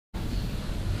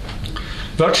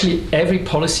Virtually every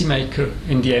policymaker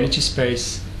in the energy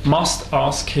space must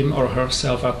ask him or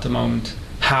herself at the moment,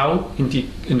 how,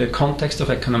 in the context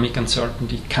of economic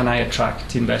uncertainty, can I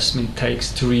attract the investment it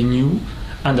takes to renew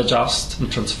and adjust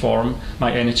and transform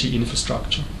my energy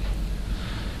infrastructure?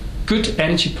 Good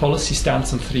energy policy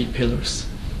stands on three pillars: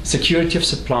 security of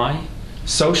supply,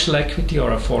 social equity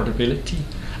or affordability,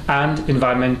 and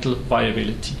environmental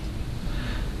viability.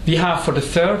 We have for the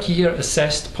third year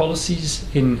assessed policies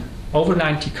in over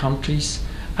 90 countries,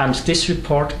 and this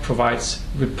report provides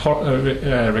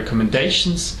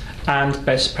recommendations and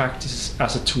best practices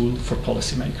as a tool for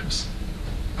policymakers.